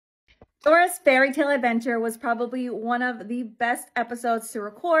Dora's Fairy Tale Adventure was probably one of the best episodes to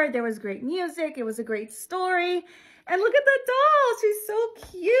record. There was great music. It was a great story. And look at the doll. She's so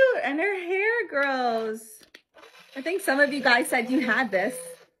cute. And her hair grows. I think some of you guys said you had this.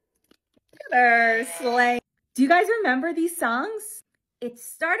 Look at her slaying. Do you guys remember these songs? It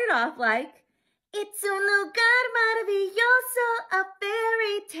started off like, it's un lugar maravilloso, a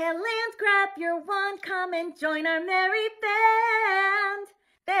fairy tale land. Grab your wand, come and join our merry band.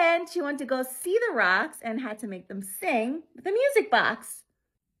 Then she wanted to go see the rocks and had to make them sing with a music box.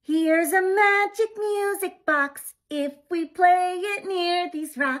 Here's a magic music box. If we play it near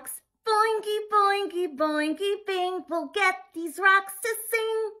these rocks, boinky, boinky, boinky, bing, we'll get these rocks to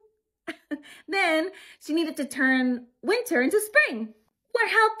sing. Then she needed to turn winter into spring. We're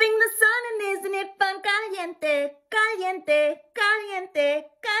helping the sun, and isn't it fun? Caliente, caliente, caliente,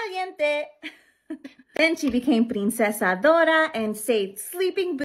 caliente. Then she became Princesa Dora and saved Sleeping